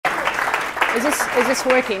Is this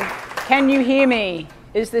working? Can you hear me?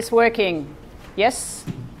 Is this working? Yes?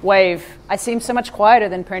 Wave. I seem so much quieter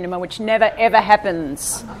than Purnima, which never ever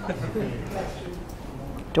happens.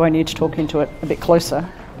 Do I need to talk into it a bit closer?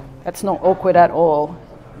 That's not awkward at all.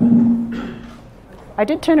 I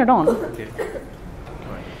did turn it on. Okay.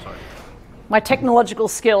 My technological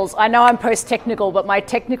skills. I know I'm post-technical, but my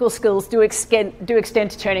technical skills do extend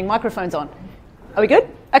to turning microphones on. Are we good?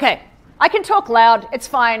 Okay. I can talk loud. It's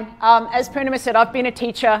fine. As Purnima said, I've been a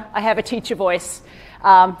teacher. I have a teacher voice,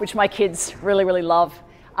 which my kids really, really love.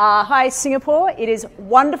 Hi, Singapore. It is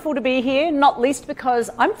wonderful to be here, not least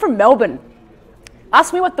because I'm from Melbourne.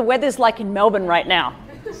 Ask me what the weather's like in Melbourne right now.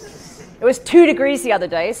 It was 2 degrees the other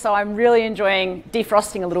day, so I'm really enjoying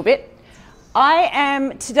defrosting a little bit. I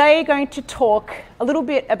am today going to talk a little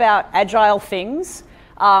bit about Agile things.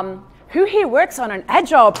 Who here works on an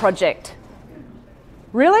Agile project?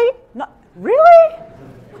 Really? Really?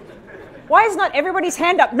 Why is not everybody's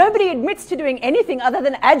hand up? Nobody admits to doing anything other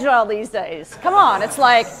than Agile these days. Come on, it's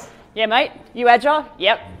like, yeah, mate, you Agile?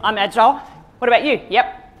 Yep, I'm Agile. What about you?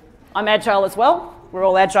 Yep, I'm Agile as well. We're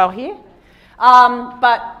all Agile here.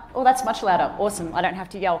 Oh, that's much louder. Awesome, I don't have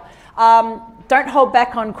to yell. Don't hold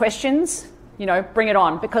back on questions. You know, bring it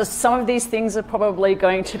on, because some of these things are probably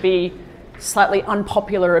going to be slightly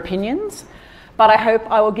unpopular opinions, but I hope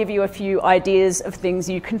I will give you a few ideas of things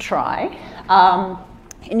you can try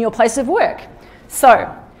in your place of work.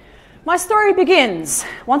 So, my story begins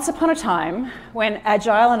once upon a time when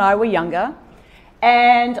Agile and I were younger,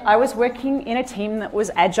 and I was working in a team that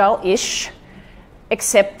was Agile-ish,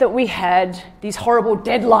 except that we had these horrible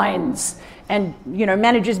deadlines and, you know,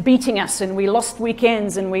 managers beating us, and we lost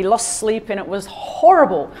weekends and we lost sleep, and it was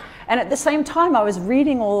horrible. And at the same time, I was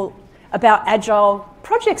reading all about Agile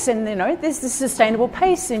projects, and, you know, there's this sustainable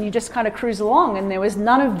pace and you just kind of cruise along, and there was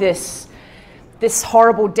none of this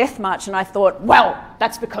horrible death march. And I thought, well,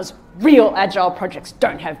 that's because real Agile projects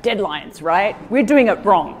don't have deadlines, right? We're doing it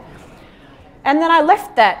wrong. And then I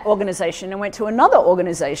left that organization and went to another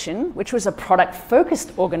organization, which was a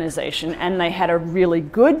product-focused organization, and they had a really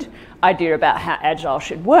good idea about how Agile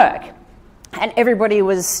should work. And everybody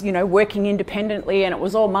was, you know, working independently, and it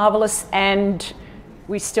was all marvelous, and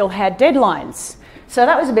we still had deadlines. So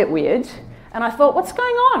that was a bit weird. And I thought, what's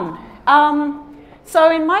going on?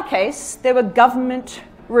 So in my case, there were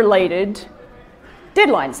government-related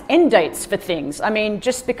deadlines, end dates for things. I mean,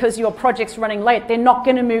 just because your project's running late, they're not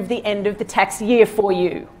going to move the end of the tax year for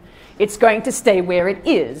you. It's going to stay where it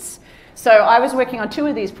is. So I was working on 2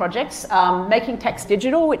 of these projects, Making Tax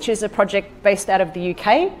Digital, which is a project based out of the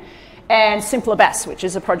UK, and Simpler Bass, which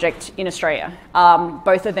is a project in Australia.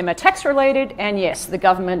 Both of them are tax related, and yes, the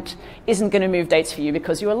government isn't going to move dates for you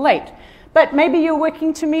because you were late. But maybe you're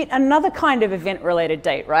working to meet another kind of event-related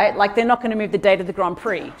date, right? Like they're not going to move the date of the Grand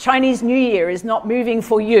Prix. Chinese New Year is not moving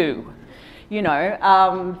for you. You know,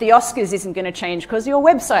 the Oscars isn't going to change because your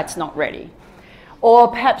website's not ready. Or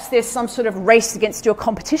perhaps there's some sort of race against your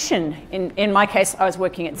competition. In my case, I was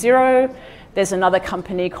working at Xero. There's another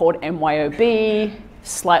company called MYOB,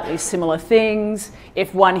 slightly similar things.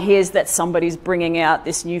 If one hears that somebody's bringing out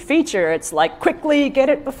this new feature, it's like, quickly get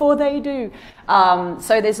it before they do.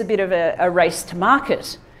 So there's a bit of a race to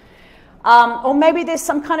market. Or maybe there's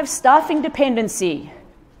some kind of staffing dependency.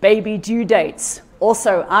 Baby due dates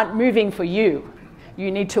also aren't moving for you. You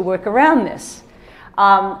need to work around this.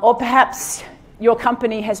 Or perhaps your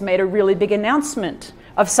company has made a really big announcement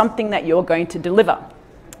of something that you're going to deliver.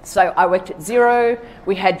 So I worked at Xero.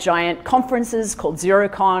 We had giant conferences called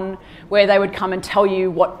XeroCon, where they would come and tell you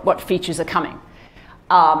what features are coming.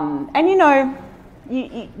 And you know,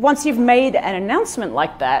 once you've made an announcement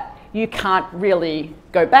like that, you can't really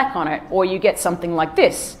go back on it, or you get something like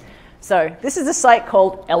this. So this is a site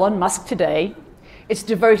called Elon Musk Today. It's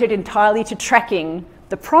devoted entirely to tracking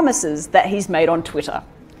the promises that he's made on Twitter.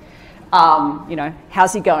 You know,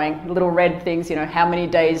 how's he going? Little red things, you know, how many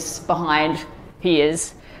days behind he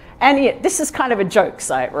is. And yeah, this is kind of a joke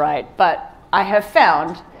site, right? But I have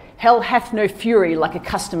found, hell hath no fury like a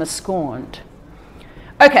customer scorned.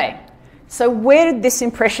 Okay, so where did this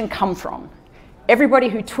impression come from? Everybody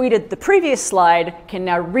who tweeted the previous slide can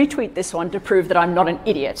now retweet this one to prove that I'm not an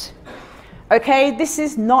idiot. Okay, this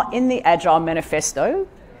is not in the Agile Manifesto.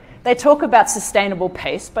 They talk about sustainable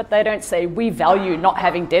pace, but they don't say we value not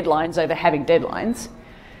having deadlines over having deadlines.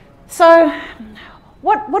 So,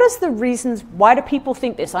 what is the reasons, why do people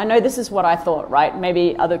think this? I know this is what I thought, right?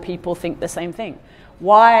 Maybe other people think the same thing.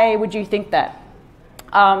 Why would you think that?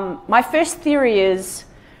 My first theory is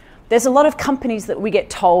there's a lot of companies that we get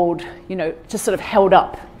told, just sort of held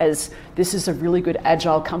up as this is a really good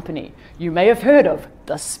agile company. You may have heard of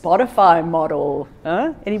the Spotify model.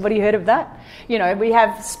 Anybody heard of that? We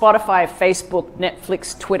have Spotify, Facebook,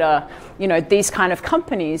 Netflix, Twitter, these kind of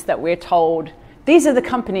companies that we're told, these are the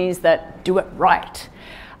companies that do it right.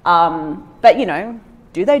 But,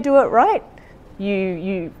 do they do it right?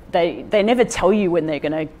 They never tell you when they're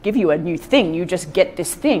going to give you a new thing. You just get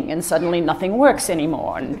this thing and suddenly nothing works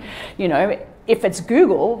anymore. And, if it's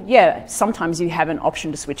Google, yeah, sometimes you have an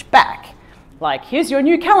option to switch back. Like, here's your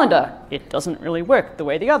new calendar. It doesn't really work the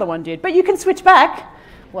way the other one did, but you can switch back.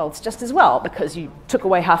 Well, it's just as well because you took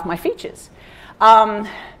away half my features.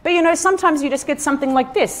 But, sometimes you just get something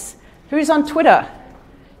like this. Who's on Twitter?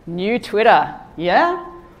 New Twitter, yeah?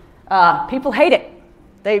 People hate it.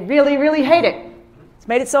 They really, really hate it. It's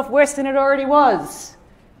made itself worse than it already was.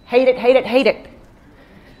 Hate it, hate it, hate it.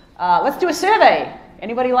 Let's do a survey.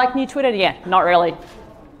 Anybody like new Twitter? Yeah, not really.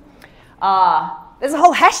 There's a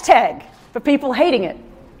whole hashtag for people hating it.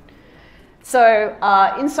 So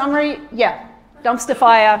in summary, yeah, dumpster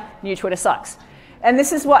fire, new Twitter sucks. And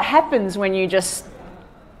this is what happens when you just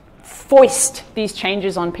foist these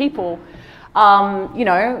changes on people.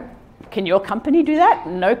 Can your company do that?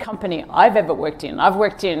 No company I've ever worked in. I've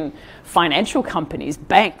worked in financial companies,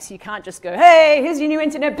 banks. You can't just go, hey, here's your new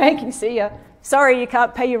internet banking, see ya. Sorry, you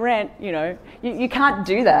can't pay your rent. You can't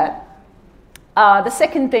do that. The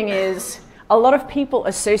second thing is a lot of people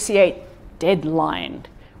associate deadline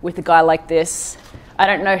with a guy like this. I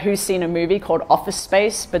don't know who's seen a movie called Office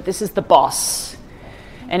Space, but this is the boss.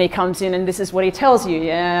 And he comes in and this is what he tells you.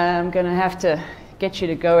 Yeah, I'm going to have to get you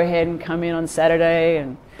to go ahead and come in on Saturday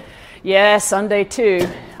and yeah, Sunday too.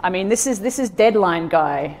 I mean, this is deadline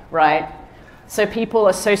guy, right? So people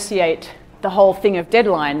associate the whole thing of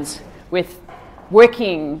deadlines with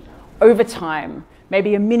working overtime,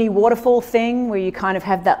 maybe a mini waterfall thing where you kind of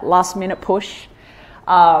have that last minute push,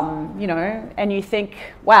 and you think,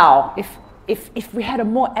 wow, if we had a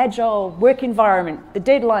more agile work environment, the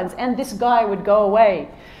deadlines and this guy would go away.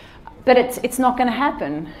 But it's not going to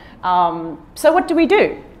happen. So what do we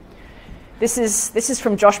do? This is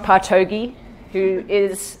from Josh Partogi, who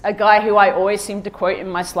is a guy who I always seem to quote in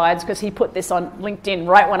my slides because he put this on LinkedIn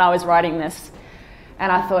right when I was writing this.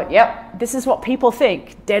 And I thought, yep, this is what people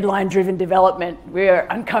think, deadline-driven development. We're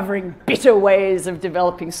uncovering bitter ways of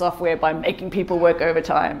developing software by making people work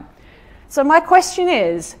overtime. So my question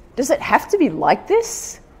is, does it have to be like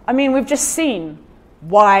this? I mean, we've just seen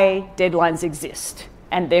why deadlines exist,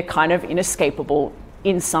 and they're kind of inescapable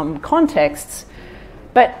in some contexts.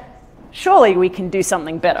 But surely we can do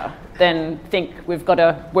something better than think we've got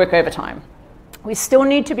to work overtime. We still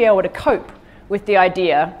need to be able to cope with the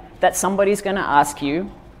idea that somebody's going to ask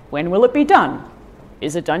you, when will it be done?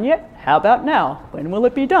 Is it done yet? How about now? When will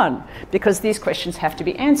it be done? Because these questions have to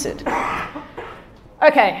be answered.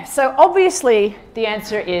 Okay, so obviously the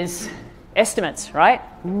answer is estimates, right?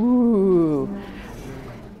 Ooh.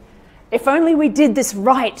 If only we did this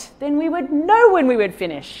right, then we would know when we would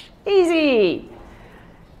finish. Easy.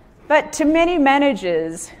 But to many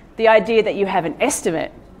managers, the idea that you have an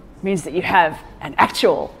estimate means that you have an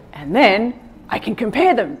actual, and then I can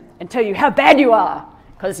compare them and tell you how bad you are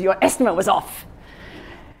because your estimate was off.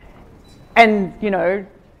 And,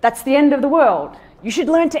 that's the end of the world. You should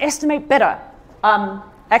learn to estimate better. I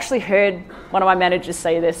actually heard one of my managers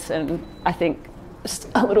say this, and I think just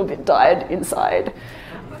a little bit died inside.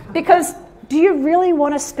 Because do you really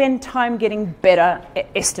want to spend time getting better at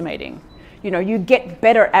estimating? You get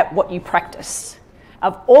better at what you practice.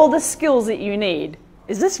 Of all the skills that you need,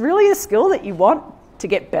 is this really a skill that you want to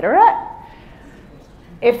get better at?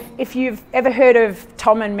 If you've ever heard of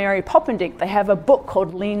Tom and Mary Poppendick, they have a book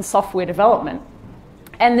called Lean Software Development.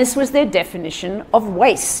 And this was their definition of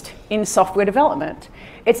waste in software development.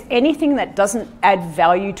 It's anything that doesn't add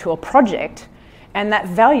value to a project, and that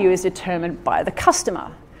value is determined by the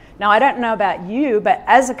customer. Now, I don't know about you, but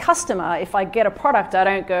as a customer, if I get a product, I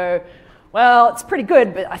don't go, well, it's pretty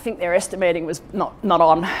good, but I think their estimating was not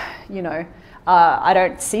on, I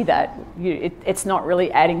don't see that. It's not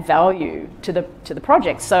really adding value to the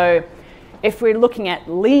project. So if we're looking at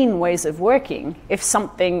lean ways of working, if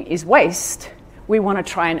something is waste, we want to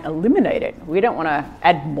try and eliminate it. We don't want to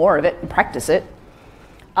add more of it and practice it.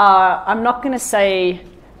 I'm not going to say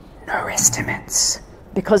no estimates,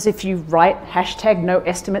 because if you write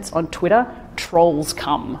 #NoEstimates on Twitter, trolls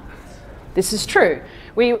come. This is true.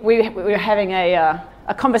 We were having a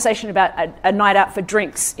conversation about a night out for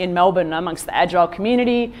drinks in Melbourne amongst the Agile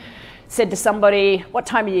community. Said to somebody, what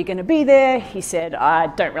time are you going to be there? He said, I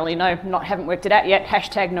don't really know, haven't worked it out yet.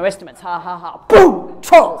 #NoEstimates, ha ha ha. Boom,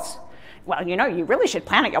 trolls. well, you know, you really should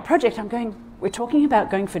plan out your project. I'm going, we're talking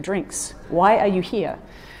about going for drinks. Why are you here?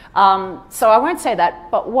 So I won't say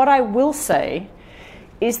that, but what I will say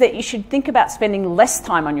is that you should think about spending less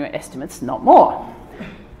time on your estimates, not more.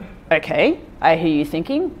 Okay, I hear you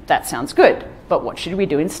thinking, that sounds good, but what should we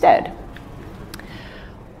do instead?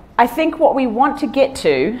 I think what we want to get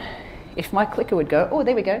to, if my clicker would go, oh,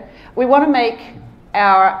 there we go. We want to make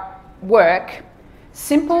our work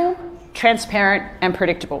simple, transparent, and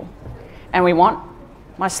predictable. And we want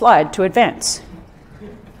my slide to advance.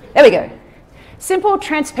 There we go. Simple,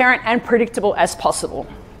 transparent, and predictable as possible.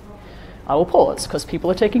 I will pause because people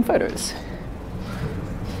are taking photos.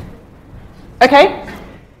 Okay.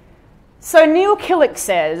 So Neil Killick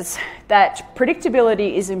says that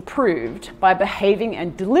predictability is improved by behaving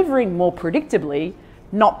and delivering more predictably,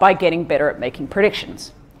 not by getting better at making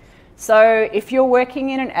predictions. So if you're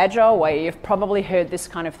working in an agile way, you've probably heard this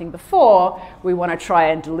kind of thing before. We want to try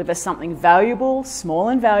and deliver something valuable, small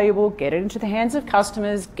and valuable, get it into the hands of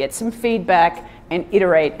customers, get some feedback, and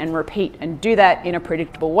iterate and repeat, and do that in a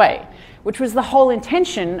predictable way, which was the whole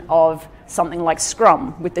intention of something like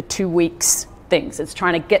Scrum with the 2 weeks things. It's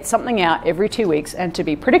trying to get something out every 2 weeks and to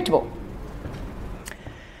be predictable.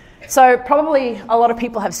 So probably a lot of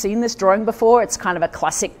people have seen this drawing before. It's kind of a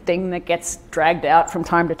classic thing that gets dragged out from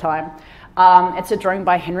time to time. It's a drawing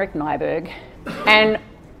by Henrik Nyberg. And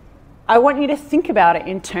I want you to think about it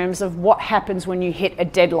in terms of what happens when you hit a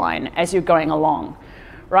deadline as you're going along,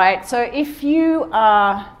 right? So if you're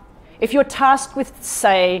tasked with,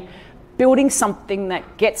 say, building something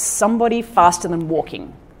that gets somebody faster than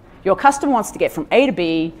walking. Your customer wants to get from A to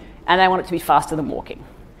B, and they want it to be faster than walking.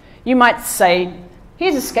 You might say,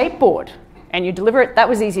 here's a skateboard, and you deliver it. That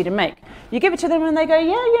was easy to make. You give it to them and they go,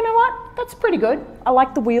 yeah, you know what? That's pretty good. I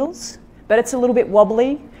like the wheels, but it's a little bit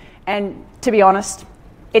wobbly. And to be honest,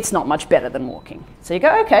 it's not much better than walking. So you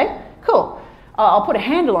go, okay, cool. I'll put a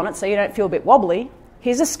handle on it so you don't feel a bit wobbly.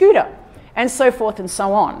 Here's a scooter, and so forth and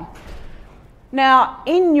so on. Now,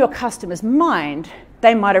 in your customer's mind,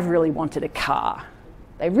 they might have really wanted a car.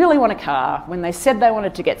 They really want a car. When they said they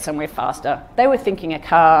wanted to get somewhere faster, they were thinking a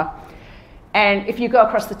car. And if you go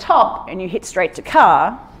across the top and you hit straight to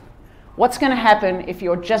car, what's going to happen if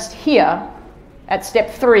you're just here at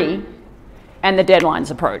step 3 and the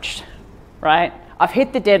deadline's approached, right? I've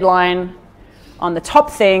hit the deadline on the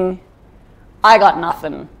top thing. I got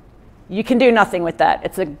nothing. You can do nothing with that.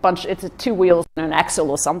 It's a 2 wheels and an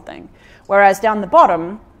axle or something. Whereas down the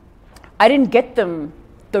bottom, I didn't get them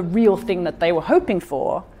the real thing that they were hoping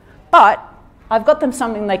for, but I've got them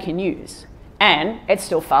something they can use. And it's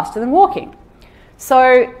still faster than walking.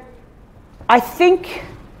 So I think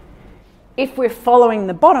if we're following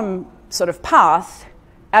the bottom sort of path,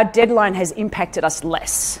 our deadline has impacted us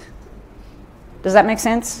less. Does that make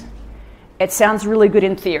sense? It sounds really good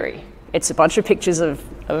in theory. It's a bunch of pictures of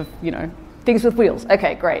you know, things with wheels.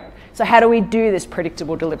 Okay, great. So how do we do this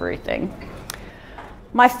predictable delivery thing?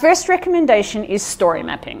 My first recommendation is story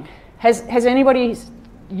mapping. Has anybody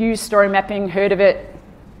used story mapping, heard of it?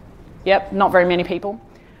 Yep, not very many people.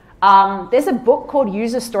 There's a book called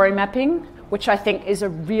User Story Mapping, which I think is a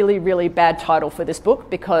really, really bad title for this book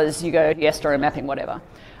because you go, yeah, story mapping, whatever.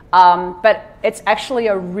 But it's actually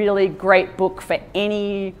a really great book for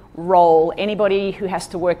any role, anybody who has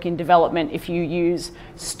to work in development if you use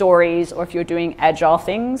stories or if you're doing agile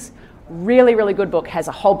things. Really, really good book, has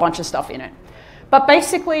a whole bunch of stuff in it. But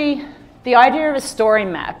basically, the idea of a story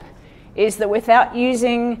map is that without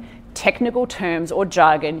using technical terms or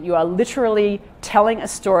jargon, you are literally telling a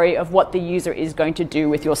story of what the user is going to do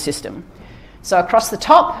with your system. So across the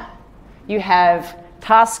top, you have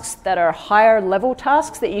tasks that are higher level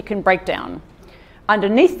tasks that you can break down.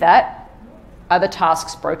 Underneath that are the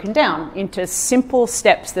tasks broken down into simple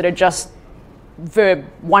steps that are just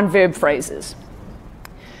one verb phrases.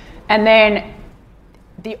 And then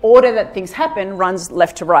the order that things happen runs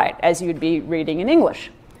left to right, as you'd be reading in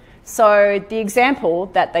English. So the example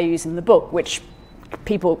that they use in the book, which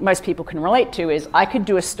most people can relate to, is I could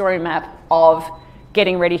do a story map of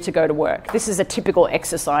getting ready to go to work. This is a typical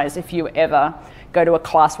exercise if you ever go to a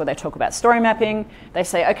class where they talk about story mapping. They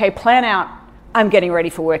say, okay, plan out, I'm getting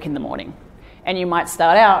ready for work in the morning. And you might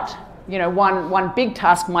start out, you know, one big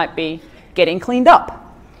task might be getting cleaned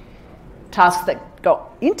up. Tasks that go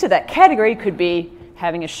into that category could be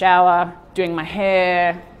having a shower, doing my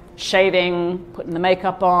hair, shaving, putting the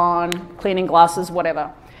makeup on, cleaning glasses,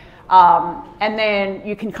 whatever. And then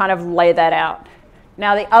you can kind of lay that out.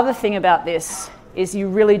 Now, the other thing about this is you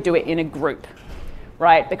really do it in a group,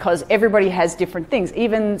 right? Because everybody has different things.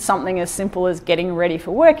 Even something as simple as getting ready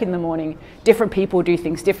for work in the morning, different people do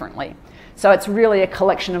things differently. So it's really a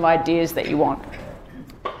collection of ideas that you want.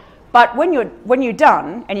 But when you're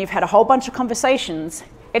done and you've had a whole bunch of conversations,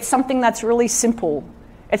 it's something that's really simple.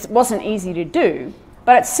 It wasn't easy to do,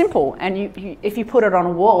 but it's simple. And if you put it on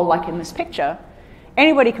a wall, like in this picture,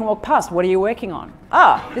 anybody can walk past. What are you working on?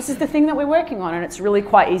 This is the thing that we're working on. And it's really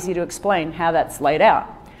quite easy to explain how that's laid out.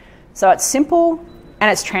 So it's simple and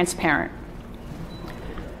it's transparent.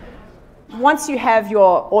 Once you have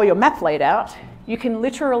all your map laid out, you can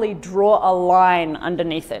literally draw a line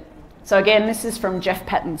underneath it. So again, this is from Jeff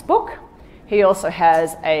Patton's book. He also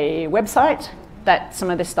has a website that some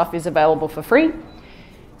of this stuff is available for free.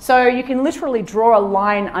 So you can literally draw a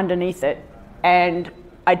line underneath it and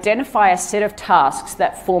identify a set of tasks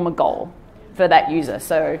that form a goal for that user.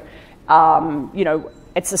 So,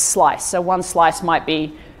 it's a slice. So one slice might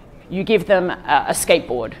be you give them a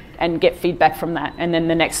skateboard and get feedback from that. And then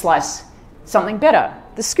the next slice, something better,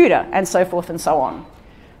 the scooter, and so forth and so on.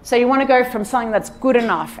 So you want to go from something that's good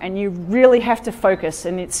enough, and you really have to focus.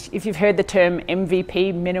 And if you've heard the term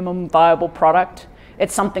MVP, minimum viable product,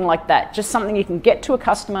 it's something like that. Just something you can get to a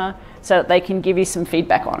customer so that they can give you some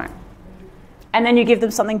feedback on it. And then you give them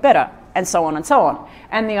something better, and so on and so on.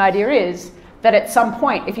 And the idea is that at some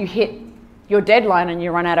point, if you hit your deadline and you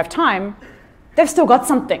run out of time, they've still got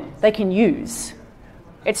something they can use.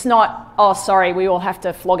 It's not, oh, sorry, we all have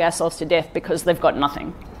to flog ourselves to death because they've got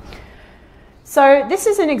nothing. So this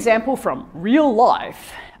is an example from real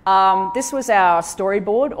life. This was our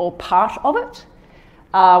storyboard, or part of it,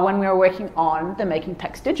 when we were working on the Making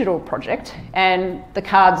Tax Digital project. And the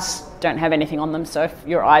cards don't have anything on them, so if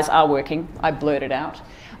your eyes are working, I blurred it out,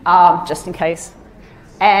 just in case.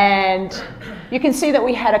 And you can see that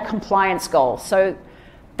we had a compliance goal. So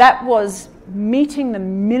that was meeting the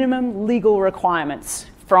minimum legal requirements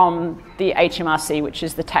from the HMRC, which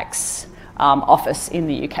is the tax office in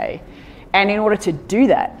the UK. And in order to do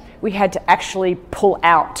that, we had to actually pull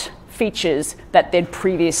out features that they'd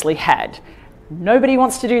previously had. Nobody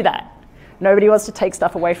wants to do that. Nobody wants to take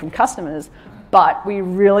stuff away from customers, but we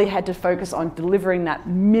really had to focus on delivering that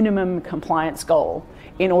minimum compliance goal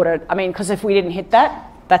in order, because if we didn't hit that,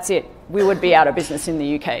 that's it. We would be out of business in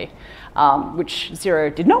the UK, which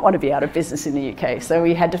Xero did not want to be out of business in the UK, so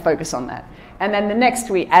we had to focus on that. And then the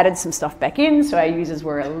next, we added some stuff back in, so our users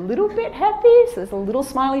were a little bit happy, so there's a little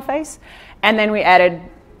smiley face. And then we added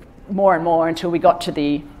more and more until we got to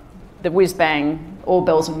the whiz-bang, all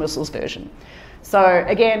bells and whistles version. So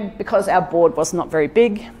again, because our board was not very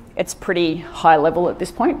big, it's pretty high level at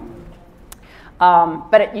this point.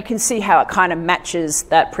 But you can see how it kind of matches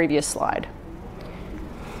that previous slide.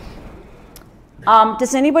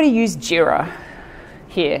 Does anybody use Jira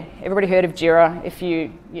here? Everybody heard of Jira?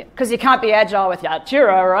 Because you can't be agile without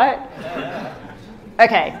Jira, right?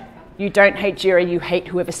 Okay, you don't hate Jira, you hate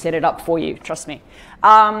whoever set it up for you, trust me.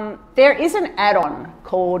 There is an add-on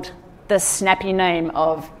called the snappy name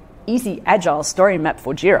of Easy Agile Story Map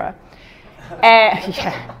for Jira.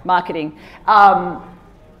 Yeah, marketing.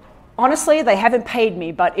 Honestly, they haven't paid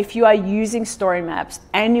me, but if you are using story maps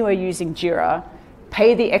and you are using Jira,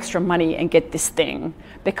 pay the extra money and get this thing.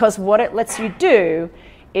 Because what it lets you do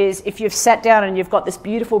is, if you've sat down and you've got this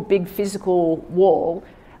beautiful big physical wall,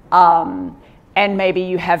 and maybe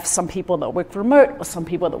you have some people that work remote or some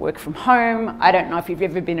people that work from home. I don't know if you've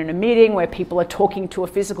ever been in a meeting where people are talking to a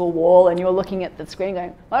physical wall and you're looking at the screen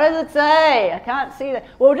going, what does it say? I can't see that.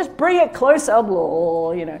 Well, just bring it closer,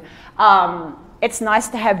 blah, It's nice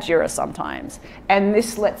to have Jira sometimes, and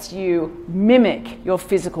this lets you mimic your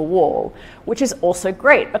physical wall, which is also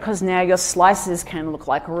great because now your slices can look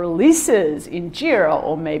like releases in Jira,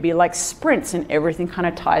 or maybe like sprints, and everything kind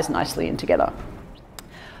of ties nicely in together.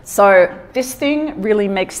 So this thing really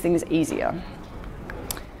makes things easier.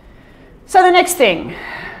 So the next thing,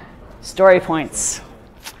 story points.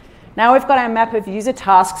 Now we've got our map of user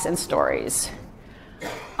tasks and stories.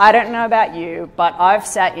 I don't know about you, but I've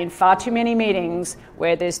sat in far too many meetings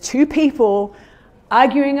where there's two people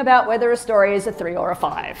arguing about whether a story is a 3 or a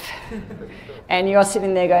 5. And you're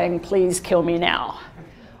sitting there going, please kill me now.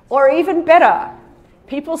 Or even better,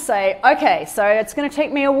 people say, okay, so it's going to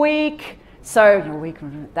take me a week. So a week,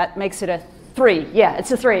 that makes it a 3. Yeah,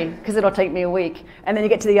 it's a 3 because it'll take me a week. And then you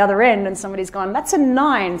get to the other end and somebody's gone, that's a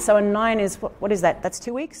 9. So a 9 is, what is that? That's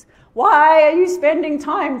 2 weeks? Why are you spending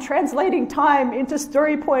time translating time into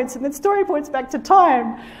story points and then story points back to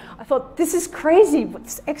time? I thought, this is crazy.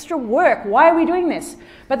 What's extra work? Why are we doing this?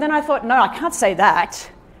 But then I thought, no, I can't say that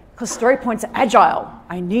because story points are agile.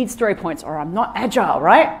 I need story points or I'm not agile,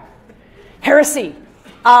 right? Heresy.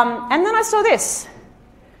 And then I saw this.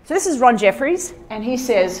 So this is Ron Jeffries, and he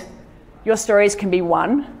says, your stories can be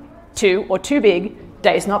 1, 2, or too big,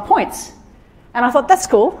 days, not points. And I thought, that's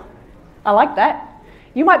cool. I like that.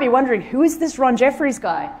 You might be wondering, who is this Ron Jeffries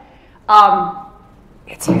guy?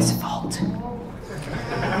 It's his fault.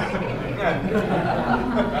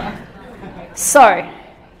 So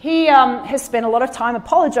he has spent a lot of time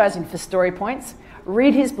apologizing for story points.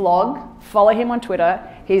 Read his blog, follow him on Twitter.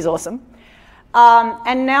 He's awesome.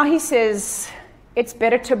 And now he says it's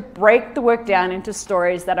better to break the work down into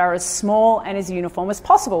stories that are as small and as uniform as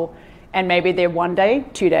possible. And maybe they're 1 day,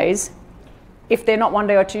 2 days. If they're not 1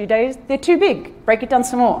 day or 2 days, they're too big. Break it down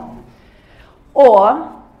some more.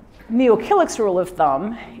 Or Neil Killick's rule of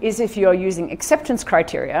thumb is if you're using acceptance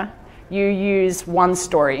criteria, you use one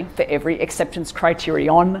story for every acceptance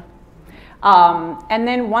criterion. And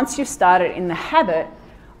then once you've started in the habit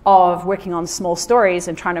of working on small stories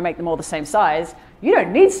and trying to make them all the same size, you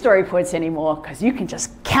don't need story points anymore because you can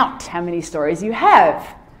just count how many stories you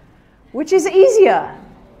have, which is easier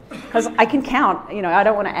because I can count, I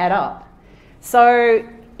don't want to add up. So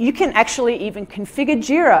you can actually even configure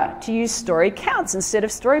Jira to use story counts instead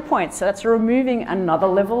of story points. So that's removing another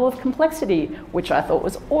level of complexity, which I thought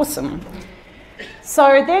was awesome.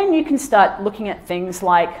 So then you can start looking at things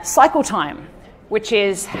like cycle time, which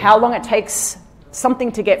is how long it takes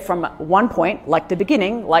something to get from one point, like the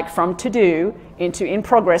beginning, like from to do, into in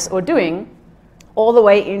progress or doing, all the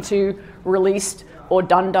way into released or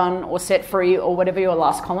done or set free or whatever your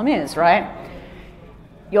last column is, right?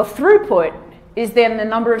 Your throughput is then the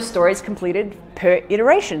number of stories completed per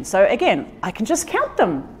iteration. So again, I can just count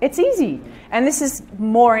them. It's easy. And this is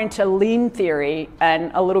more into lean theory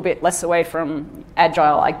and a little bit less away from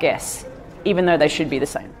Agile, I guess, even though they should be the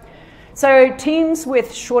same. So teams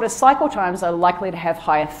with shorter cycle times are likely to have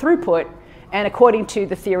higher throughput, and according to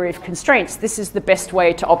the theory of constraints, this is the best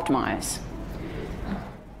way to optimize.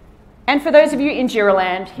 And for those of you in Jira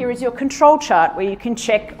land, here is your control chart where you can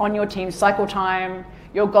check on your team's cycle time.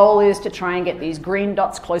 Your goal is to try and get these green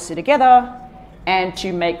dots closer together and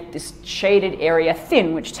to make this shaded area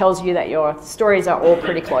thin, which tells you that your stories are all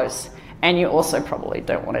pretty close. And you also probably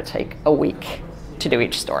don't want to take a week to do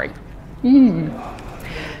each story.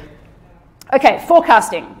 Okay,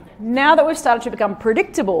 forecasting. Now that we've started to become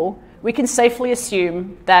predictable, we can safely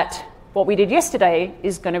assume that what we did yesterday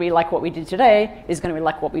is going to be like what we did today, is going to be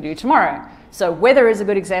like what we do tomorrow. So weather is a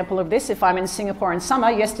good example of this. If I'm in Singapore in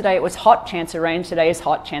summer, yesterday it was hot, chance of rain. Today is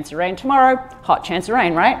hot, chance of rain. Tomorrow, hot, chance of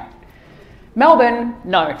rain, right? Melbourne,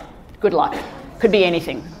 no. Good luck. Could be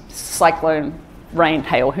anything. Cyclone, rain,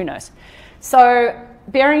 hail, who knows? So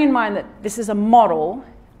bearing in mind that this is a model,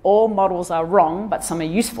 all models are wrong, but some are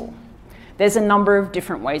useful. There's a number of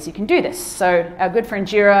different ways you can do this. So our good friend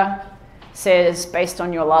Jira says, based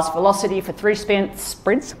on your last velocity for 3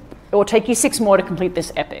 sprints, it will take you 6 more to complete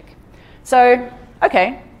this epic. So,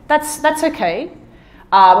 okay, that's okay,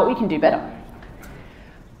 but we can do better.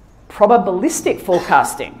 Probabilistic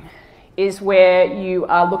forecasting is where you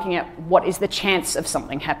are looking at what is the chance of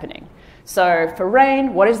something happening. So for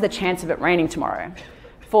rain, what is the chance of it raining tomorrow?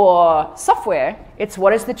 For software, it's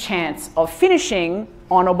what is the chance of finishing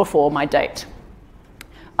on or before my date.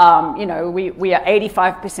 We are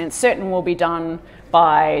 85% certain we'll be done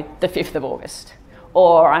by the 5th of August,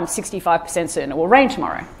 or I'm 65% certain it will rain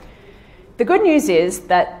tomorrow. The good news is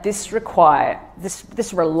that this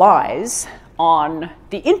relies on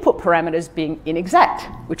the input parameters being inexact,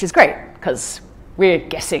 which is great because we're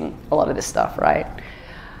guessing a lot of this stuff, right?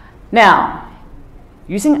 Now,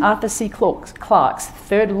 using Arthur C. Clarke's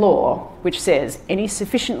third law, which says any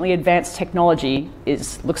sufficiently advanced technology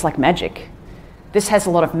looks like magic. This has a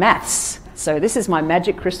lot of maths, so this is my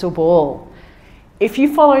magic crystal ball. If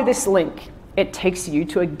you follow this link, it takes you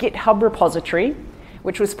to a GitHub repository,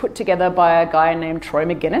 which was put together by a guy named Troy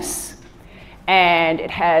McGinnis, and it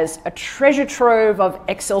has a treasure trove of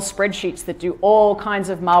Excel spreadsheets that do all kinds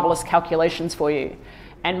of marvelous calculations for you.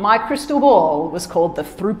 And my crystal ball was called the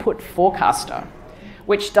Throughput Forecaster,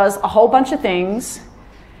 which does a whole bunch of things.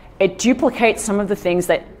 It duplicates some of the things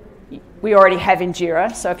that we already have in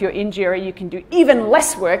Jira. So if you're in Jira, you can do even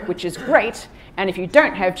less work, which is great. And if you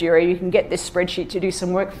don't have Jira, you can get this spreadsheet to do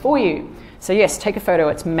some work for you. So yes, take a photo,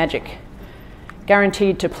 it's magic.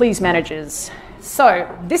 Guaranteed to please managers. So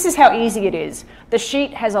this is how easy it is. The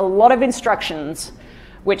sheet has a lot of instructions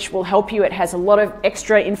which will help you. It has a lot of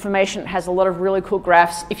extra information. It has a lot of really cool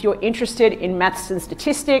graphs. If you're interested in maths and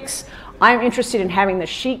statistics, I'm interested in having the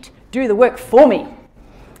sheet do the work for me.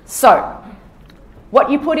 So what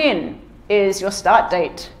you put in is your start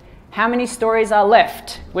date, how many stories are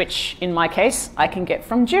left, which in my case, I can get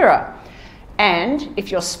from Jira. And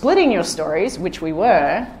if you're splitting your stories, which we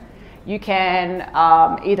were, you can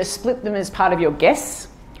either split them as part of your guess.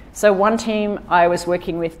 So one team I was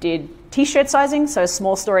working with did t-shirt sizing, so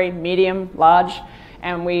small story, medium, large.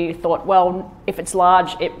 And we thought, well, if it's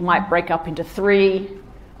large, it might break up into 3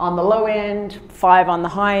 on the low end, 5 on the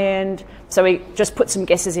high end. So we just put some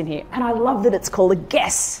guesses in here. And I love that it's called a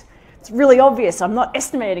guess. It's really obvious. I'm not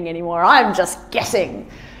estimating anymore. I'm just guessing.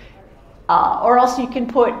 Or else you can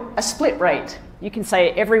put a split rate. You can say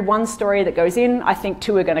every 1 story that goes in, I think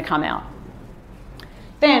 2 are going to come out.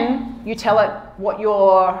 Then you tell it what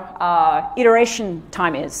your iteration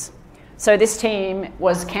time is. So this team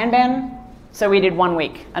was Kanban, so we did 1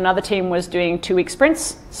 week. Another team was doing 2-week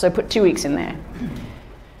sprints, so put 2 weeks in there.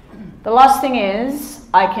 The last thing is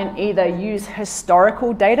I can either use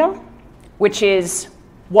historical data, which is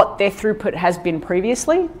what their throughput has been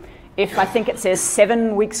previously. If I think it says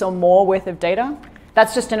 7 weeks or more worth of data,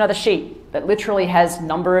 that's just another sheet that literally has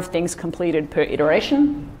number of things completed per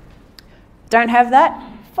iteration. Don't have that?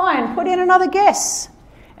 Fine, put in another guess.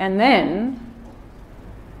 And then,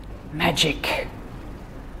 magic.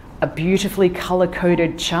 A beautifully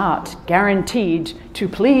color-coded chart, guaranteed to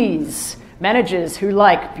please managers who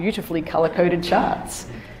like beautifully color-coded charts.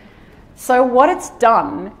 So what it's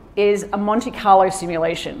done is a Monte Carlo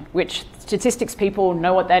simulation, which statistics people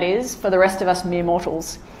know what that is. For the rest of us mere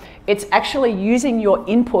mortals, it's actually using your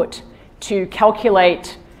input to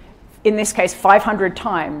calculate, in this case 500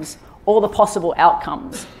 times, all the possible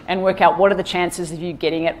outcomes and work out what are the chances of you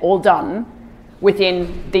getting it all done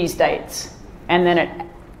within these dates. And then it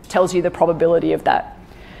tells you the probability of that.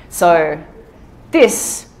 So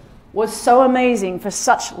this was so amazing for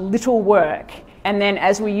such little work. And then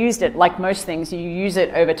as we used it, like most things, you use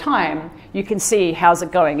it over time, you can see how's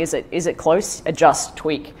it going. Is it close? Adjust,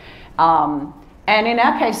 tweak. And in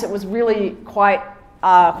our case, it was really quite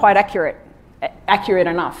accurate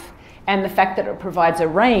enough. And the fact that it provides a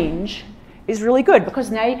range is really good, because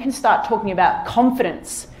now you can start talking about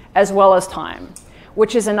confidence as well as time,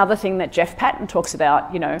 which is another thing that Jeff Patton talks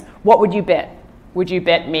about. You know, what would you bet? Would you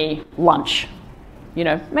bet me lunch? You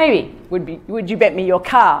know, maybe. Would you bet me your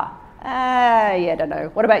car? Yeah, I don't know.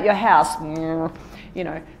 What about your house? You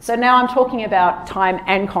know. So now I'm talking about time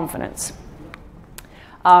and confidence.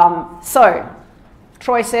 So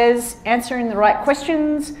Troy says, answering the right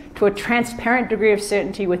questions to a transparent degree of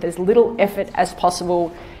certainty with as little effort as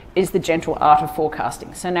possible is the gentle art of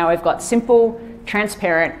forecasting. So now we've got simple,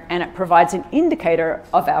 transparent, and it provides an indicator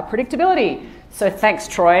of our predictability. So thanks,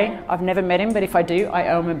 Troy. I've never met him, but if I do, I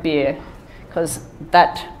owe him a beer, because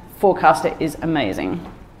that forecaster is amazing.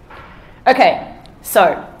 Okay,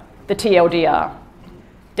 so the TLDR.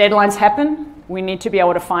 Deadlines happen. We need to be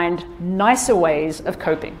able to find nicer ways of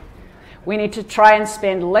coping. We need to try and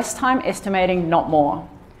spend less time estimating, not more.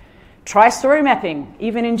 Try story mapping,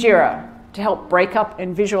 even in Jira, to help break up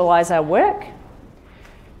and visualize our work.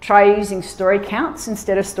 Try using story counts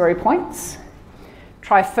instead of story points.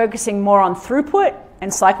 Try focusing more on throughput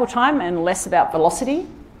and cycle time and less about velocity.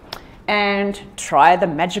 And try the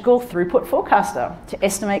magical throughput forecaster to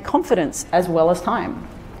estimate confidence as well as time.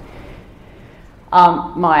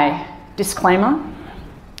 My disclaimer,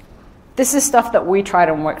 this is stuff that we tried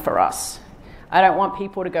and worked for us. I don't want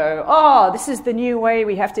people to go, oh, this is the new way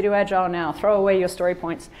we have to do Agile now, throw away your story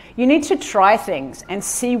points. You need to try things and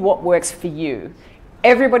see what works for you.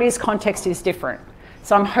 Everybody's context is different.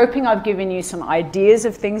 So I'm hoping I've given you some ideas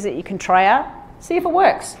of things that you can try out, see if it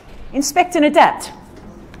works. Inspect and adapt.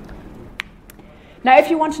 Now, if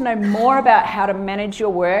you want to know more about how to manage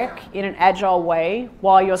your work in an Agile way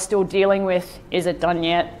while you're still dealing with, is it done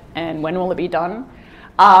yet, and when will it be done?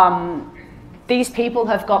 These people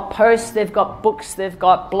have got posts, they've got books, they've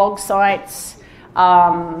got blog sites. They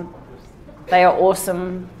are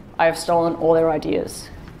awesome. I have stolen all their ideas,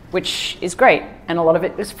 which is great. And a lot of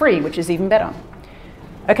it is free, which is even better.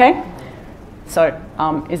 Okay? So,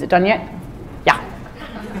 is it done yet? Yeah.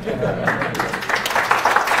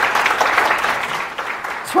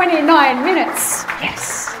 29 minutes.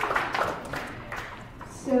 Yes.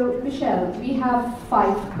 So, Michele, we have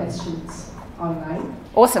 5 questions online.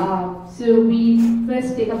 Awesome. So we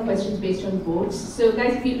first take up questions based on votes. So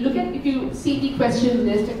guys, if you see the question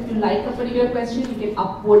list, and if you like a particular question, you can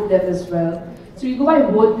upvote them as well. So you go by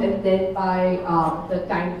vote and then by the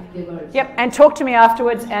time givers. Yep, and talk to me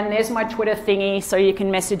afterwards, and there's my Twitter thingy, so you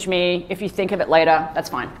can message me if you think of it later. That's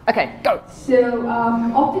fine. Okay, go. So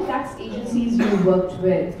of the tax agencies you worked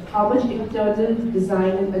with, how much internal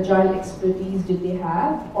design and agile expertise did they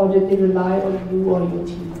have, or did they rely on you or your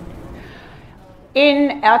team?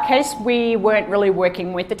 In our case, we weren't really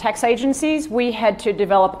working with the tax agencies. We had to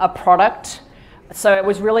develop a product. So it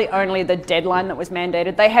was really only the deadline that was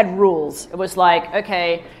mandated. They had rules. It was like,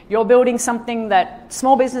 okay, you're building something that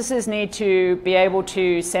small businesses need to be able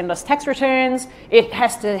to send us tax returns. It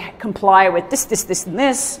has to comply with this, this, this, and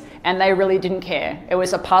this. and they really didn't care. It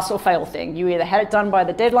was a pass or fail thing. You either had it done by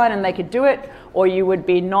the deadline and they could do it, or you would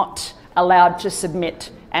be not allowed to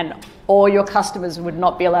submit, and all your customers would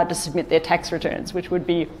not be allowed to submit their tax returns, which would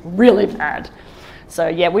be really bad. So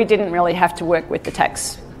yeah, we didn't really have to work with the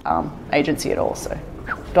tax agency at all, so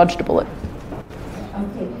dodged a bullet.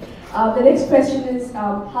 Okay. The next question is,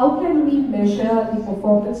 how can we measure the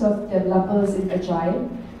performance of developers in Agile?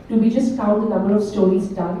 Do we just count the number of stories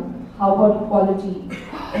done? How about quality?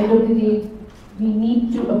 End of the day, we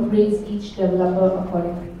need to appraise each developer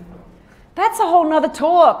accordingly. That's a whole nother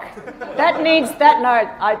talk. That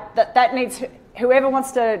needs whoever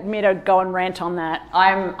wants me to go and rant on that.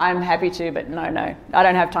 I'm happy to, but no, I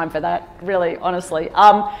don't have time for that. Really, honestly,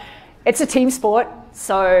 it's a team sport,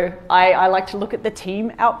 so I like to look at the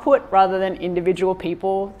team output rather than individual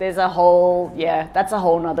people. There's a whole that's a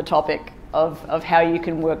whole nother topic of how you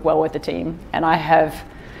can work well with the team, and I have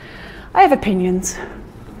opinions.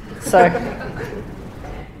 So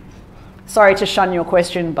sorry to shun your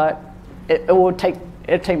question, but it'll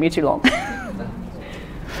take me too long.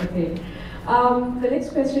 Okay. The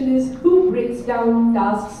next question is, who breaks down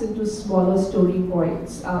tasks into smaller story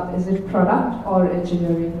points? Is it product or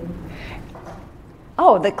engineering?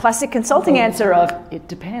 Oh, the classic consulting answer of, it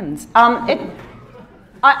depends.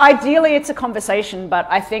 Ideally, it's a conversation, but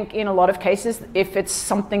I think in a lot of cases, if it's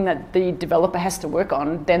something that the developer has to work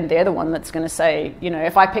on, then they're the one that's going to say,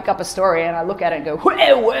 if I pick up a story and I look at it and go,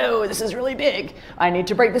 whoa, this is really big, I need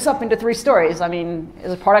to break this up into 3 stories. I mean,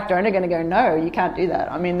 is a product owner going to go, no, you can't do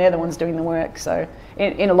that? I mean, they're the ones doing the work. So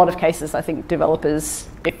in a lot of cases, I think developers,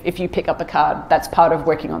 if you pick up a card, that's part of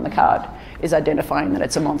working on the card, is identifying that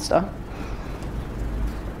it's a monster.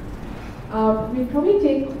 We'll probably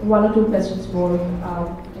take 1 or 2 questions more.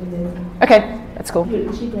 Okay, that's cool. Really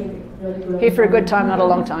Here for a good time, not a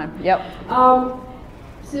long time. Yep. So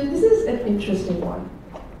this is an interesting one.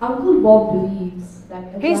 Uncle Bob believes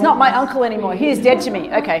that... He's not my uncle anymore. He is dead to me.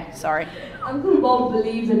 Okay, sorry. Uncle Bob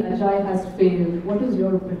believes that Agile has failed. What is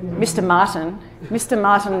your opinion? Mr.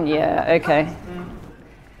 Martin, yeah, okay.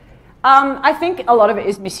 I think a lot of it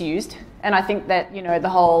is misused, and I think that, the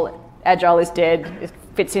whole Agile is dead, it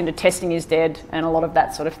fits into testing is dead, and a lot of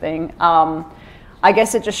that sort of thing. I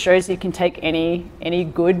guess it just shows you can take any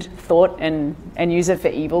good thought and use it for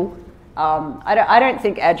evil. I don't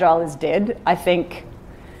think Agile is dead. I think,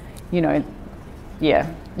 you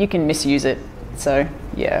can misuse it. So,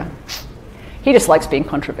 yeah. He just likes being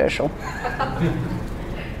controversial.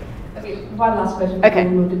 Okay, one last question before we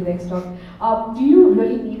move to the next talk. Do you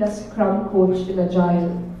really need a Scrum coach in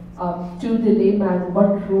Agile? To the layman,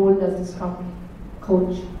 what role does the Scrum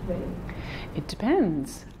coach play? It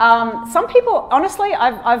depends. Some people, honestly,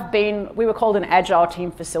 we were called an Agile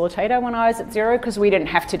team facilitator when I was at Xero because we didn't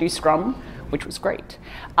have to do Scrum, which was great.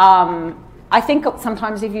 I think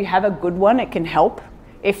sometimes if you have a good one, it can help.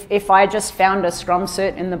 If I just found a Scrum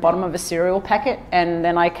cert in the bottom of a cereal packet and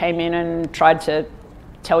then I came in and tried to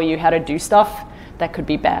tell you how to do stuff, that could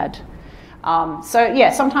be bad. So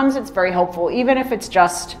yeah, sometimes it's very helpful, even if it's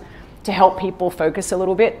just to help people focus a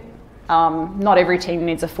little bit. Not every team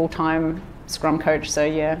needs a full-time Scrum coach, so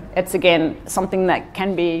yeah, it's again something that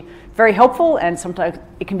can be very helpful and sometimes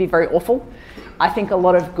it can be very awful. I think a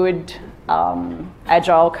lot of good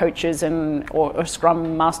Agile coaches or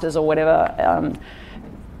Scrum masters or whatever,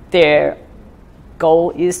 their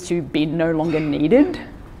goal is to be no longer needed,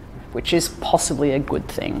 which is possibly a good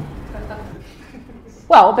thing.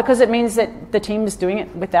 Well, because it means that the team is doing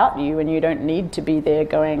it without you and you don't need to be there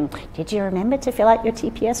going, did you remember to fill out your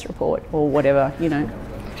TPS report or whatever, There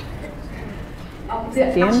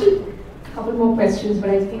are actually a couple more questions, but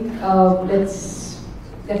I think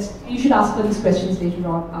you should ask for these questions later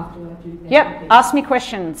on after. Yep, ask me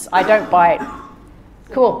questions. I don't bite.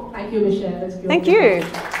 Cool. Thank you, Michele. Thank you.